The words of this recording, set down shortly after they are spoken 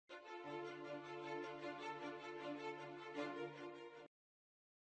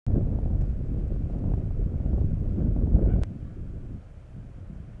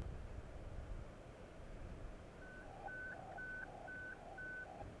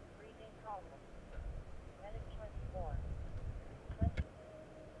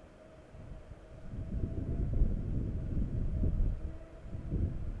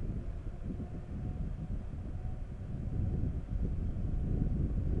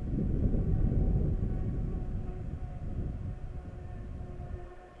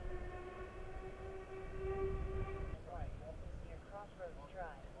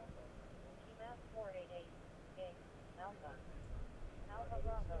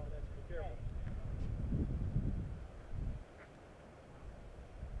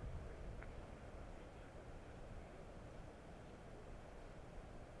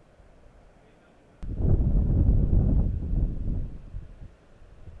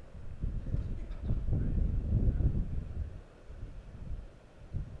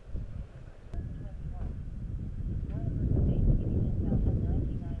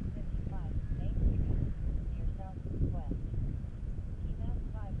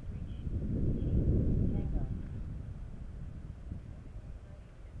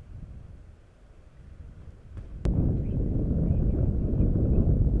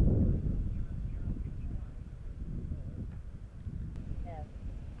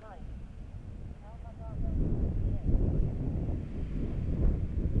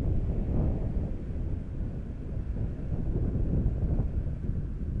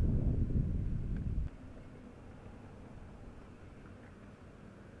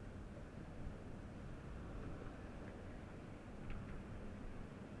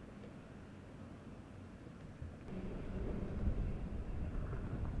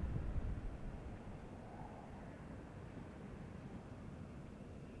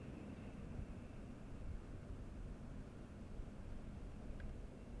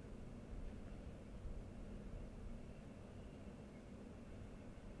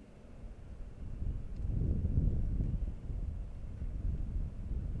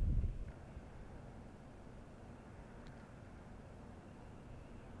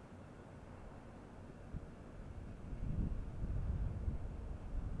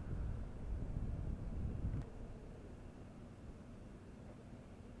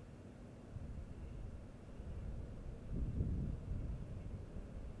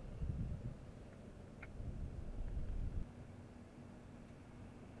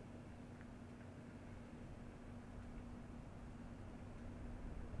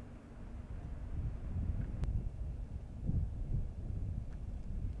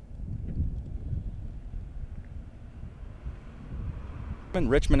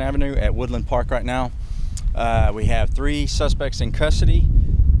Richmond Avenue at Woodland Park right now. We have 3 suspects in custody.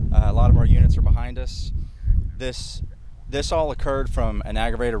 A lot of our units are behind us. This all occurred from an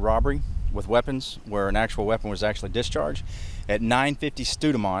aggravated robbery with weapons, where an actual weapon was actually discharged at 950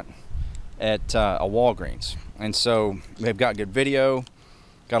 Studemont at a Walgreens. And so we've got good video,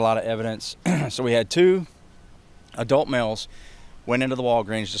 got a lot of evidence. So we had 2 adult males went into the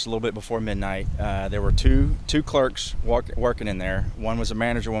Walgreens just a little bit before midnight. There were two clerks working in there. One was a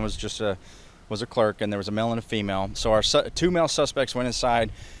manager, one was just a clerk, and there was a male and a female. So our 2 male suspects went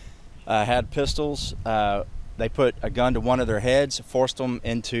inside, had pistols. They put a gun to one of their heads, forced them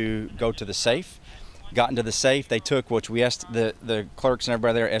go to the safe. Got into the safe. They took, which the clerks and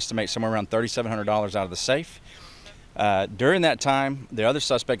everybody there estimate somewhere around $3,700 out of the safe. During that time, the other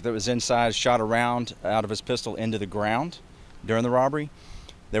suspect that was inside shot a round out of his pistol into the ground during the robbery.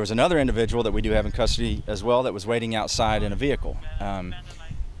 There was another individual that we do have in custody as well that was waiting outside in a vehicle.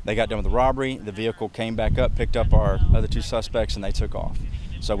 They got done with the robbery, the vehicle came back up, picked up our other 2 suspects, and they took off.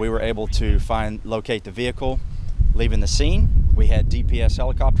 So we were able to locate the vehicle, leaving the scene. We had DPS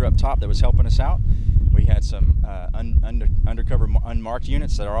helicopter up top that was helping us out. We had some undercover unmarked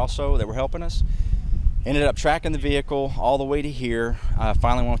units that were helping us. Ended up tracking the vehicle all the way to here.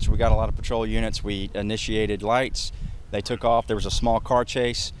 Finally, once we got a lot of patrol units, we initiated lights. They took off. There was a small car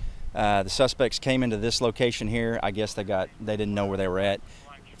chase. The suspects came into this location here. I guess they didn't know where they were at.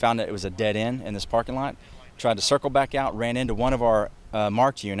 Found that it was a dead end in this parking lot. Tried to circle back out, ran into one of our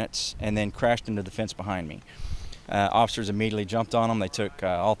marked units, and then crashed into the fence behind me. Officers immediately jumped on them. They took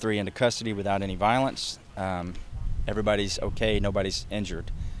all 3 into custody without any violence. Everybody's okay. Nobody's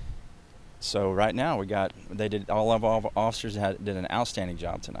injured. So right now all of our officers did an outstanding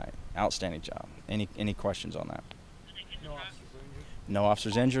job tonight. Outstanding job. Any questions on that? No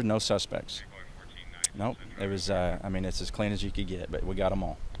officers injured, no suspects. Nope. It was, it's as clean as you could get, but we got them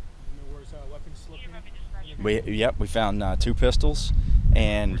all. Where's weapons slipping? We found 2 pistols,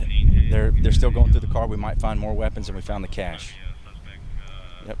 and they're still going through the car. We might find more weapons, and we found the cash.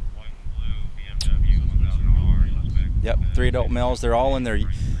 Yep. Yep, 3 adult males. They're all in their,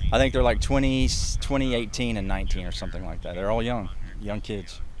 I think they're like 20, 18, and 19 or something like that. They're all young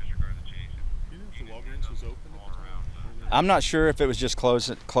kids. Do you know if the Walgreens was open at the time? I'm not sure if it was just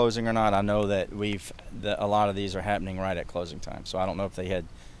closing or not. I know that a lot of these are happening right at closing time. So I don't know if they had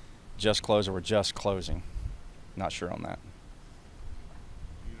just closed or were just closing. Not sure on that.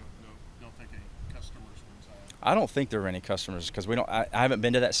 You don't think any customers were inside? I don't think there were any customers because I haven't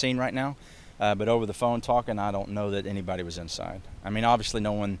been to that scene right now. But over the phone talking, I don't know that anybody was inside. I mean, obviously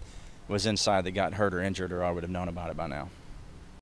no one was inside that got hurt or injured, or I would have known about it by now.